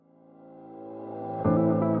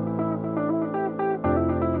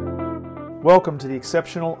Welcome to the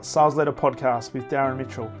Exceptional Sales Leader Podcast with Darren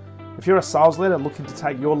Mitchell. If you're a sales leader looking to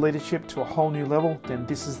take your leadership to a whole new level, then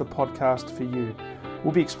this is the podcast for you.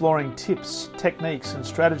 We'll be exploring tips, techniques, and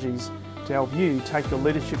strategies to help you take your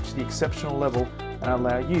leadership to the exceptional level and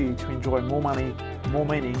allow you to enjoy more money, more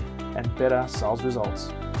meaning, and better sales results.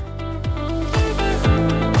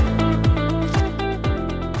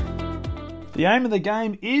 The aim of the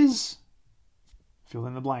game is... fill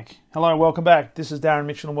in the blank. Hello, welcome back. This is Darren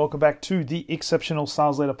Mitchell and welcome back to the Exceptional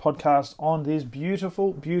Sales Leader Podcast on this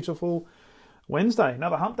beautiful, beautiful Wednesday.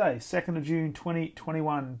 Another hump day, 2nd of June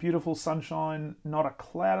 2021. Beautiful sunshine, not a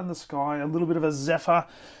cloud in the sky, a little bit of a zephyr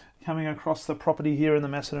coming across the property here in the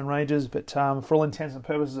Macedon Ranges, but for all intents and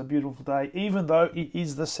purposes, a beautiful day, even though it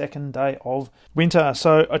is the second day of winter.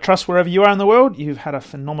 So I trust wherever you are in the world, you've had a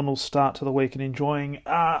phenomenal start to the week and enjoying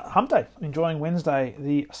hump day, enjoying Wednesday,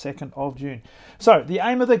 the 2nd of June. So the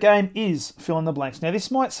aim of the game is fill in the blanks. Now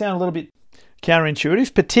this might sound a little bit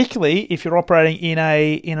counterintuitive, particularly if you're operating in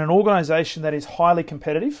an organisation that is highly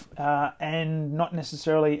competitive and not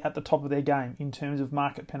necessarily at the top of their game in terms of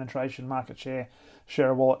market penetration, market share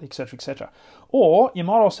of wallet, etc., etc. Or you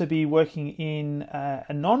might also be working in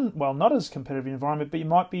a not as competitive environment, but you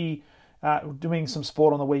might be doing some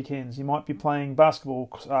sport on the weekends. You might be playing basketball,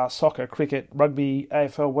 soccer, cricket, rugby,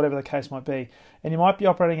 AFL, whatever the case might be, and you might be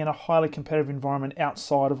operating in a highly competitive environment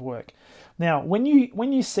outside of work. Now, when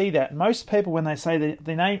you see that, most people, when they say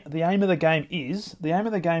the aim of the game is, the aim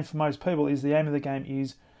of the game for most people is the aim of the game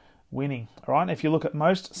is winning. All right. If you look at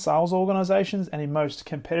most sales organizations and in most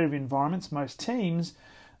competitive environments, most teams,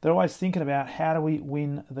 they're always thinking about how do we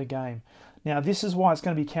win the game. Now, this is why it's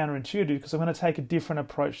going to be counterintuitive, because I'm going to take a different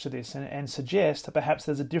approach to this and suggest that perhaps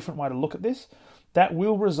there's a different way to look at this that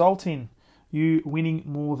will result in you winning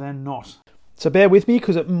more than not. So bear with me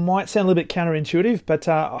because it might sound a little bit counterintuitive, but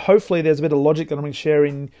hopefully there's a bit of logic that I'm going to share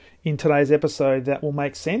in today's episode that will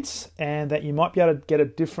make sense and that you might be able to get a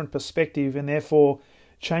different perspective and therefore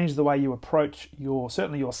change the way you approach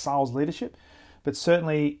certainly your sales leadership, but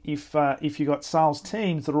certainly if you've got sales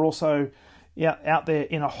teams that are also out there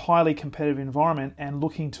in a highly competitive environment and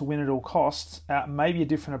looking to win at all costs, maybe a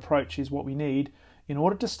different approach is what we need in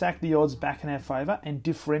order to stack the odds back in our favour and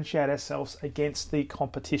differentiate ourselves against the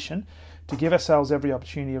competition to give ourselves every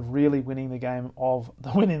opportunity of really winning the game of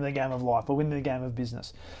life or winning the game of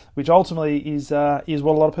business, which ultimately is what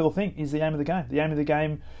a lot of people think is the aim of the game. The aim of the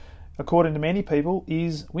game, according to many people,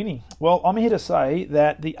 is winning. Well, I'm here to say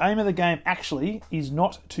that the aim of the game actually is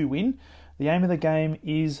not to win. The aim of the game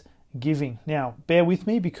is giving. Now, bear with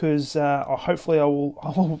me because hopefully I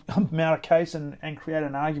will mount a case and create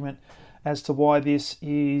an argument as to why this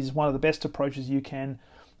is one of the best approaches you can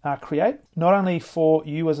create, not only for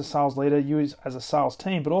you as a sales leader, you as a sales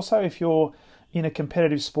team, but also if you're in a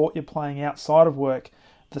competitive sport you're playing outside of work,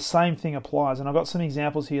 the same thing applies. And I've got some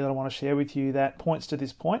examples here that I want to share with you that points to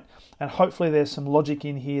this point, and hopefully there's some logic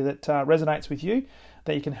in here that resonates with you,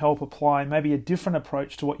 that you can help apply maybe a different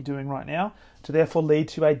approach to what you're doing right now to therefore lead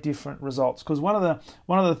to a different results. Because one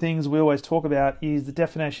of the things we always talk about is the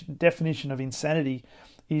definition of insanity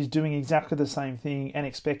is doing exactly the same thing and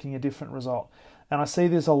expecting a different result. And I see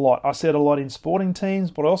this a lot. I see it a lot in sporting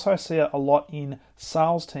teams, but also I see it a lot in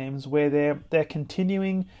sales teams where they're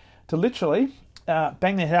continuing to literally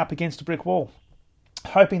bang their head up against a brick wall,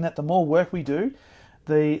 hoping that the more work we do,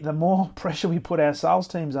 the more pressure we put our sales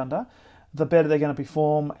teams under, the better they're going to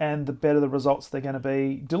perform and the better the results they're going to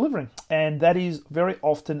be delivering. And that is very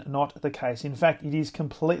often not the case. In fact, it is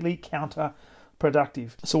completely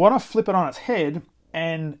counterproductive. So why don't I flip it on its head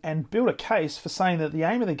and build a case for saying that the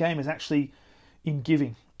aim of the game is actually in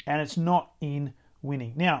giving and it's not in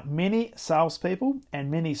winning. Now, many salespeople and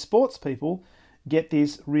many sports people get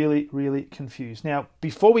this really, really confused. Now,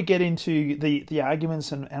 before we get into the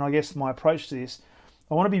arguments and I guess my approach to this,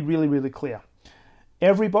 I want to be really, really clear.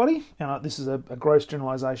 Everybody, and this is a gross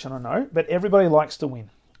generalization, I know, but everybody likes to win.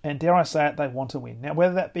 And dare I say it, they want to win. Now,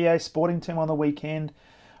 whether that be a sporting team on the weekend,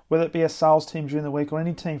 whether it be a sales team during the week or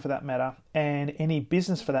any team for that matter, and any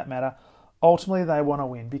business for that matter, ultimately they want to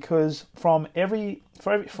win. Because from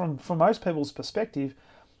most people's perspective,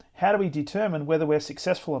 how do we determine whether we're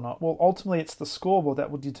successful or not? Well, ultimately it's the scoreboard that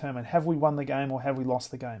will determine, have we won the game or have we lost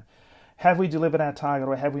the game? Have we delivered our target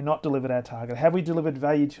or have we not delivered our target? Have we delivered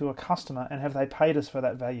value to a customer and have they paid us for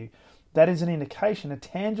that value? That is an indication, a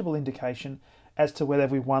tangible indication as to whether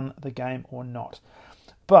we won the game or not.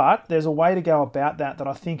 But there's a way to go about that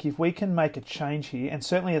I think if we can make a change here, and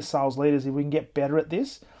certainly as sales leaders, if we can get better at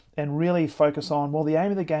this and really focus on, well, the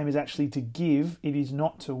aim of the game is actually to give, it is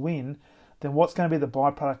not to win, then what's going to be the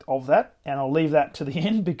byproduct of that? And I'll leave that to the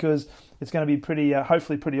end because it's going to be pretty,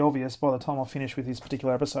 hopefully pretty obvious by the time I finish with this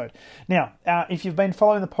particular episode. Now, if you've been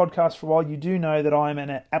following the podcast for a while, you do know that I'm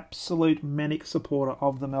an absolute manic supporter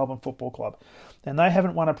of the Melbourne Football Club. And they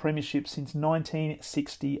haven't won a premiership since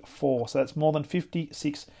 1964. So that's more than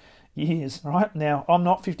 56 years, right? Now, I'm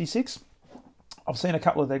not 56. I've seen a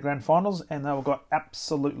couple of their grand finals and they were got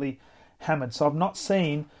absolutely hammered. So I've not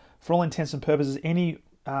seen, for all intents and purposes, any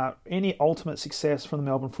ultimate success from the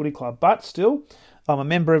Melbourne Footy Club. But still, I'm a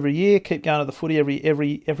member every year, keep going to the footy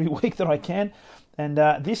every week that I can. And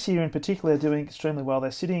this year in particular, they're doing extremely well.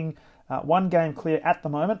 They're sitting one game clear at the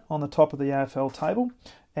moment on the top of the AFL table,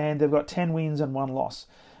 and they've got 10 wins and 1 loss.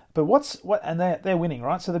 But they're winning,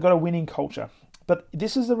 right? So they've got a winning culture. But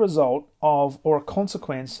this is the result of, or a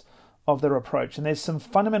consequence of their approach. And there's some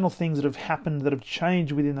fundamental things that have happened that have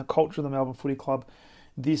changed within the culture of the Melbourne Footy Club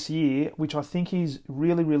this year, which I think is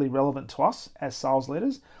really, really relevant to us as sales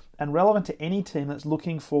leaders and relevant to any team that's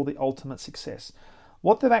looking for the ultimate success.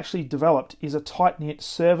 What they've actually developed is a tight-knit,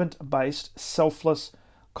 servant-based, selfless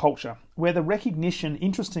culture where the recognition,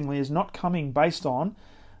 interestingly, is not coming based on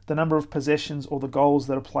the number of possessions or the goals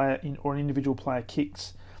that a player or an individual player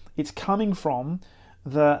kicks. It's coming from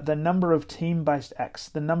the number of team-based acts,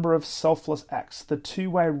 the number of selfless acts, the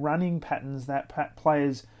two-way running patterns that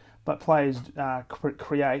players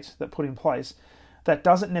create, that put in place. That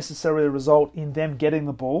doesn't necessarily result in them getting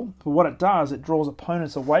the ball, but what it does, it draws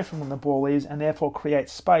opponents away from when the ball is and therefore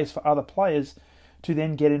creates space for other players to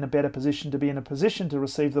then get in a better position, to be in a position to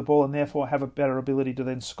receive the ball and therefore have a better ability to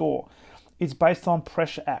then score. It's based on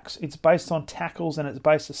pressure acts, it's based on tackles, and it's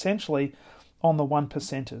based essentially on the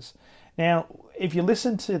 1%ers. Now, if you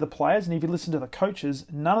listen to the players and if you listen to the coaches,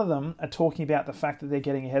 none of them are talking about the fact that they're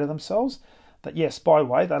getting ahead of themselves. That yes, by the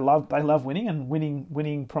way, they love winning, and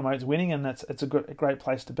winning promotes winning, and it's a great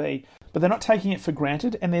place to be. But they're not taking it for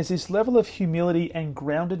granted, and there's this level of humility and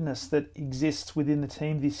groundedness that exists within the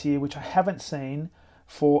team this year, which I haven't seen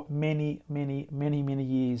for many, many, many, many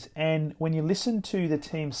years. And when you listen to the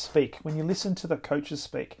team speak, when you listen to the coaches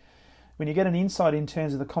speak, when you get an insight in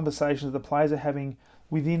terms of the conversations the players are having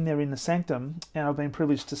within their inner sanctum, and I've been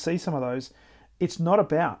privileged to see some of those, it's not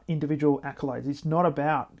about individual accolades. It's not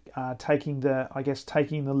about taking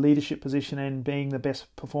the leadership position and being the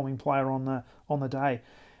best performing player on the day.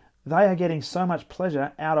 They are getting so much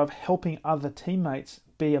pleasure out of helping other teammates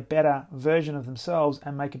be a better version of themselves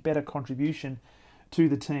and make a better contribution to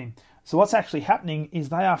the team. So what's actually happening is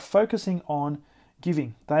they are focusing on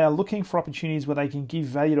giving. They are looking for opportunities where they can give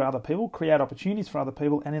value to other people, create opportunities for other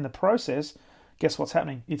people, and in the process, guess what's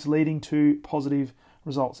happening? It's leading to positive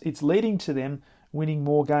results. It's leading to them winning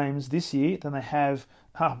more games this year than they have,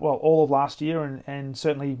 all of last year, and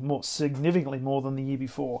certainly more significantly more than the year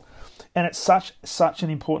before. And it's such an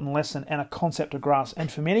important lesson and a concept to grasp.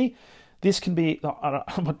 And for many, this can be,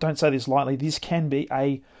 don't say this lightly, this can be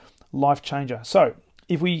a life changer. So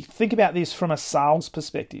if we think about this from a sales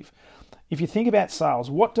perspective, if you think about sales,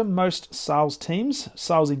 what do most sales teams,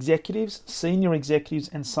 sales executives, senior executives,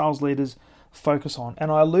 and sales leaders focus on?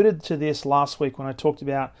 And I alluded to this last week when I talked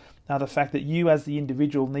about the fact that you as the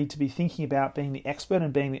individual need to be thinking about being the expert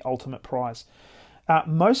and being the ultimate prize.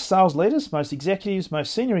 Most sales leaders, most executives,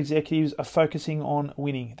 most senior executives are focusing on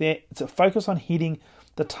winning. It's a focus on hitting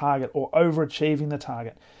the target or overachieving the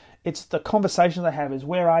target. It's the conversation they have is,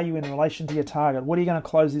 where are you in relation to your target? What are you going to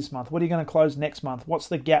close this month? What are you going to close next month? What's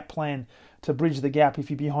the gap plan to bridge the gap if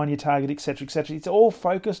you're behind your target, etc., etc. It's all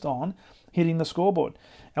focused on hitting the scoreboard.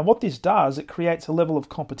 And what this does, it creates a level of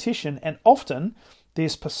competition, and often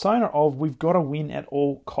this persona of we've got to win at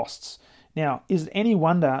all costs. Now, is it any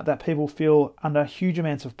wonder that people feel under huge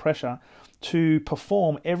amounts of pressure to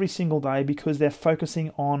perform every single day because they're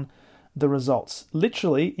focusing on the results?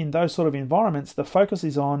 Literally, in those sort of environments, the focus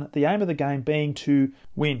is on the aim of the game being to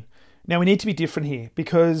win. Now, we need to be different here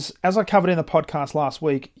because, as I covered in the podcast last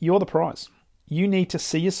week, you're the prize. You need to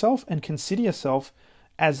see yourself and consider yourself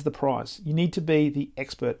as the prize. You need to be the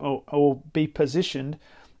expert or be positioned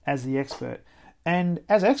as the expert. And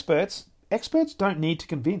as experts don't need to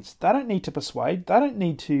convince. They don't need to persuade. They don't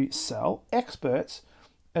need to sell. Experts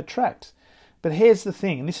attract. But here's the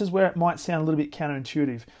thing, and this is where it might sound a little bit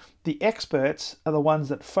counterintuitive. The experts are the ones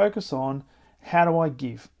that focus on, how do I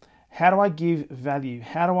give? How do I give value?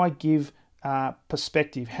 How do I give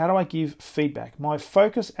perspective? How do I give feedback? My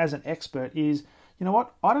focus as an expert is, you know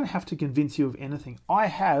what? I don't have to convince you of anything. I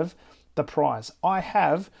have the prize. I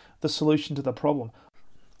have the solution to the problem.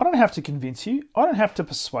 I don't have to convince you. I don't have to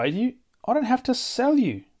persuade you. I don't have to sell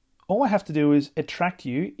you. All I have to do is attract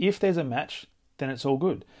you. If there's a match, then it's all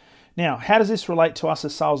good. Now, how does this relate to us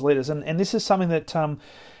as sales leaders? And this is something that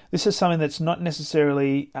This is something that's not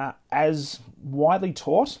necessarily as widely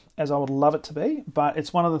taught as I would love it to be, but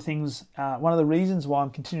it's one of the things, one of the reasons why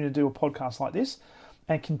I'm continuing to do a podcast like this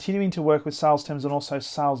and continuing to work with sales teams and also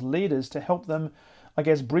sales leaders to help them, I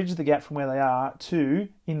guess, bridge the gap from where they are to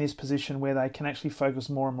in this position where they can actually focus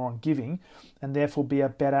more and more on giving and therefore be a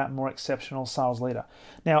better, more exceptional sales leader.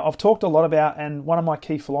 Now, I've talked a lot about, and one of my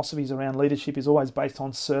key philosophies around leadership is always based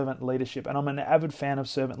on servant leadership. And I'm an avid fan of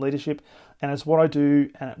servant leadership. And it's what I do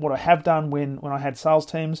and what I have done when I had sales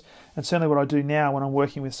teams, and certainly what I do now when I'm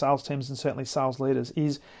working with sales teams and certainly sales leaders,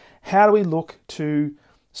 is how do we look to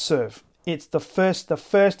serve? It's the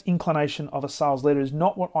first inclination of a sales leader is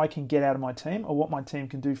not what I can get out of my team or what my team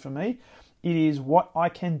can do for me. It is what I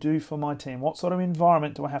can do for my team. What sort of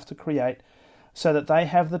environment do I have to create so that they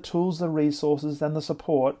have the tools, the resources, and the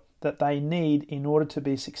support that they need in order to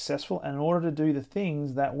be successful and in order to do the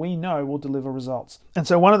things that we know will deliver results. And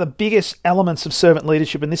so one of the biggest elements of servant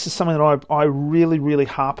leadership, and this is something that I really, really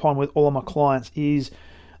harp on with all of my clients, is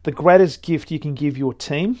the greatest gift you can give your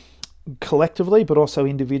team collectively, but also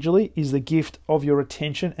individually, is the gift of your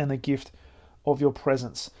attention and the gift of your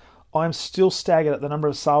presence. I'm still staggered at the number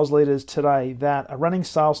of sales leaders today that are running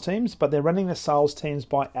sales teams, but they're running the sales teams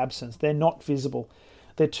by absence. They're not visible.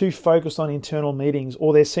 They're too focused on internal meetings,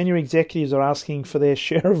 or their senior executives are asking for their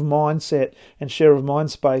share of mindset and share of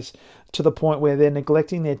mind space to the point where they're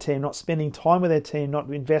neglecting their team, not spending time with their team, not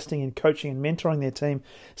investing in coaching and mentoring their team,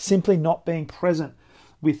 simply not being present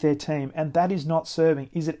with their team. And that is not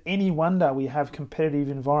serving. Is it any wonder we have competitive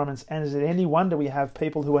environments? And is it any wonder we have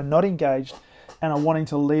people who are not engaged and are wanting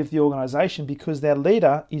to leave the organization because their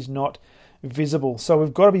leader is not visible? So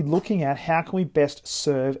we've got to be looking at how can we best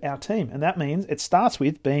serve our team. And that means it starts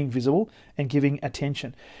with being visible and giving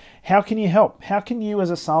attention. How can you help? How can you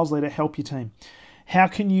as a sales leader help your team? How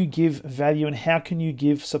can you give value and how can you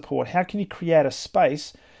give support? How can you create a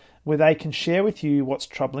space where they can share with you what's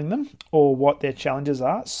troubling them or what their challenges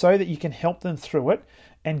are so that you can help them through it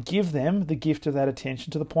and give them the gift of that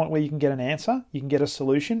attention to the point where you can get an answer, you can get a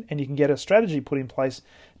solution, and you can get a strategy put in place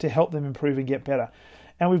to help them improve and get better.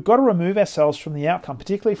 And we've got to remove ourselves from the outcome,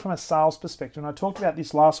 particularly from a sales perspective. And I talked about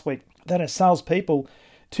this last week, that as salespeople,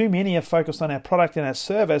 too many are focused on our product and our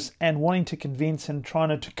service and wanting to convince and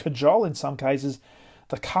trying to cajole, in some cases,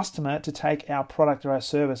 the customer to take our product or our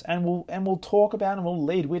service. And we'll talk about and we'll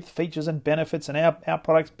lead with features and benefits and our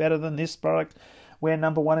product's better than this product. We're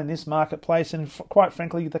number one in this marketplace. And quite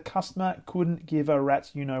frankly, the customer couldn't give a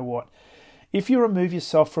rat's you know what. If you remove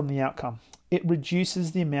yourself from the outcome, it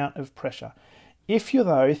reduces the amount of pressure. If you're,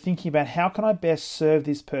 though, thinking about how can I best serve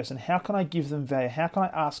this person, how can I give them value, how can I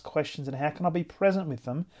ask questions, and how can I be present with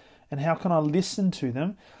them, and how can I listen to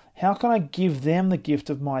them, how can I give them the gift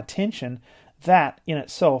of my attention, that in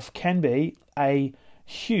itself can be a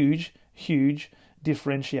huge, huge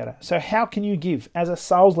differentiator. So how can you give? As a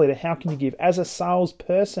sales leader, how can you give? As a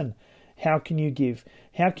salesperson, how can you give?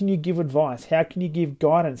 How can you give advice? How can you give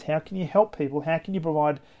guidance? How can you help people? How can you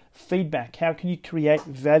provide feedback? How can you create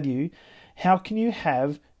value? How can you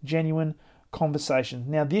have genuine conversation?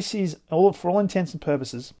 Now, this is, for all intents and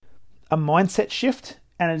purposes, a mindset shift,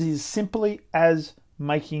 and it is simply as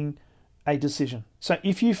making a decision. So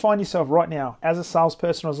if you find yourself right now as a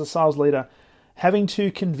salesperson or as a sales leader having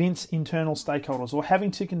to convince internal stakeholders or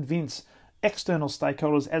having to convince external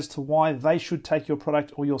stakeholders as to why they should take your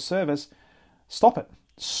product or your service, stop it.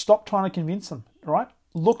 Stop trying to convince them, right?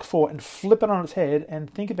 Look for it and flip it on its head and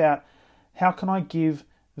think about how can I give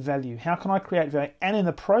value? How can I create value? And in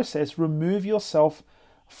the process, remove yourself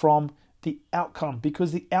from the outcome,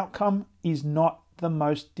 because the outcome is not the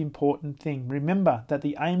most important thing. Remember that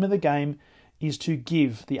the aim of the game is to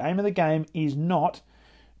give. The aim of the game is not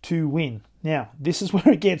to win. Now, this is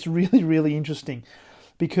where it gets really, really interesting,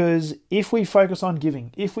 because if we focus on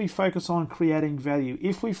giving, if we focus on creating value,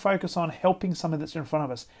 if we focus on helping someone that's in front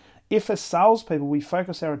of us, if as salespeople we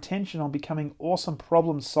focus our attention on becoming awesome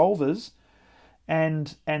problem solvers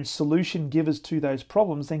and solution givers to those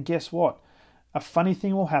problems, then guess what? A funny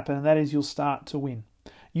thing will happen, and that is you'll start to win.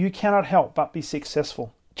 You cannot help but be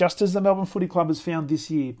successful. Just as the Melbourne Footy Club has found this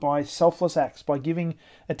year, by selfless acts, by giving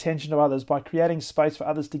attention to others, by creating space for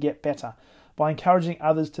others to get better, by encouraging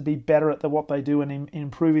others to be better at what they do and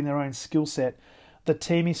improving their own skill set, the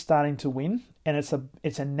team is starting to win, and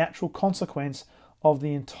it's a natural consequence of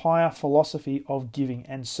the entire philosophy of giving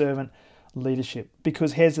and servant leadership.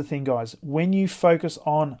 Because here's the thing, guys, when you focus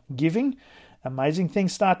on giving, amazing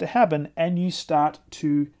things start to happen and you start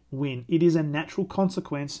to win. It is a natural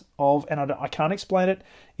consequence of, and I can't explain it,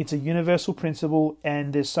 it's a universal principle,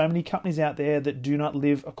 and there's so many companies out there that do not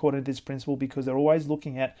live according to this principle because they're always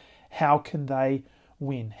looking at how can they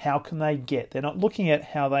win? How can they get? They're not looking at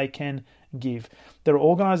how they can give. There are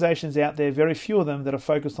organizations out there, very few of them, that are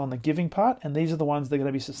focused on the giving part, and these are the ones that are going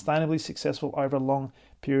to be sustainably successful over a long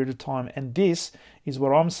period of time. And this is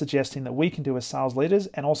what I'm suggesting that we can do as sales leaders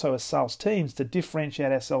and also as sales teams to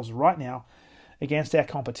differentiate ourselves right now against our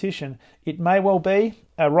competition. It may well be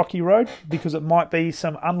a rocky road because it might be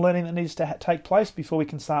some unlearning that needs to take place before we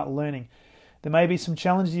can start learning. There may be some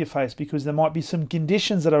challenges you face because there might be some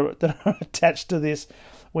conditions that are attached to this,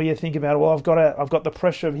 where you think about, well, I've got the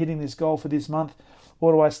pressure of hitting this goal for this month,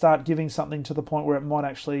 or do I start giving something to the point where it might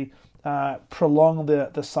actually prolong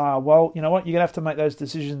the sale? Well, you know what? You're gonna have to make those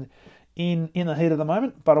decisions in the heat of the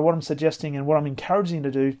moment. But what I'm suggesting and what I'm encouraging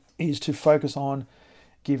you to do is to focus on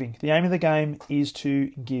giving. The aim of the game is to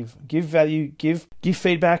give value, give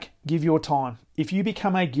feedback, give your time. If you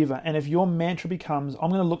become a giver, and if your mantra becomes, I'm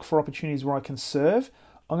going to look for opportunities where I can serve,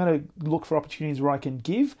 I'm going to look for opportunities where I can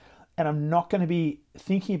give, and I'm not going to be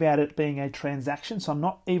thinking about it being a transaction, so I'm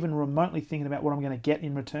not even remotely thinking about what I'm going to get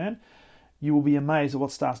in return, you will be amazed at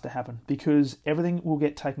what starts to happen, because everything will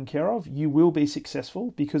get taken care of. You will be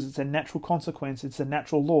successful because it's a natural consequence, it's a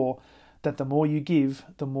natural law that the more you give,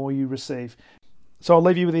 the more you receive. So I'll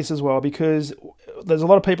leave you with this as well, because there's a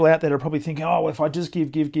lot of people out there that are probably thinking, oh, well, if I just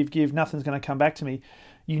give, nothing's going to come back to me.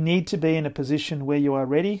 You need to be in a position where you are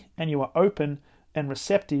ready and you are open and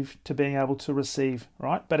receptive to being able to receive,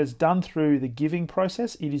 right? But it's done through the giving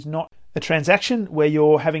process. It is not a transaction where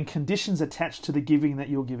you're having conditions attached to the giving that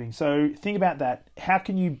you're giving. So think about that. How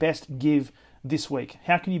can you best give this week?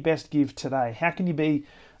 How can you best give today? How can you be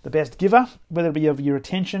the best giver, whether it be of your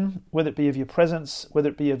attention, whether it be of your presence, whether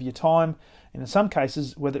it be of your time, and in some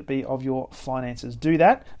cases, whether it be of your finances? Do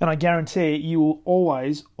that, and I guarantee you will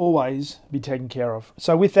always be taken care of.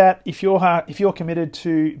 So with that, if you're committed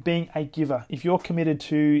to being a giver, if you're committed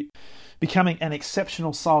to becoming an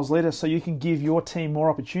exceptional sales leader so you can give your team more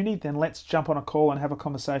opportunity, then let's jump on a call and have a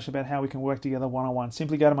conversation about how we can work together one-on-one.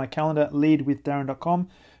 Simply go to my calendar, leadwithdarren.com,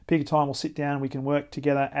 pick a time, we'll sit down, we can work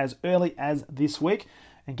together as early as this week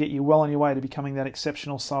and get you well on your way to becoming that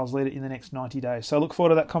exceptional sales leader in the next 90 days. So look forward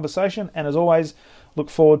to that conversation, and as always,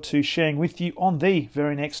 look forward to sharing with you on the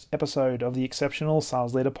very next episode of the Exceptional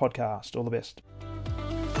Sales Leader Podcast. All the best.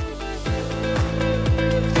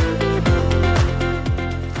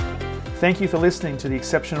 Thank you for listening to the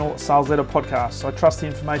Exceptional Sales Leader Podcast. I trust the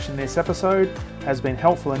information in this episode has been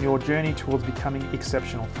helpful in your journey towards becoming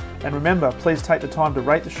exceptional. And remember, please take the time to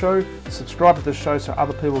rate the show, subscribe to the show so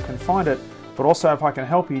other people can find it. But also, if I can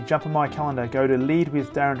help you, jump on my calendar, go to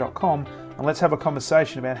leadwithdarren.com, and let's have a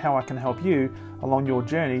conversation about how I can help you along your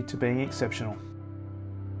journey to being exceptional.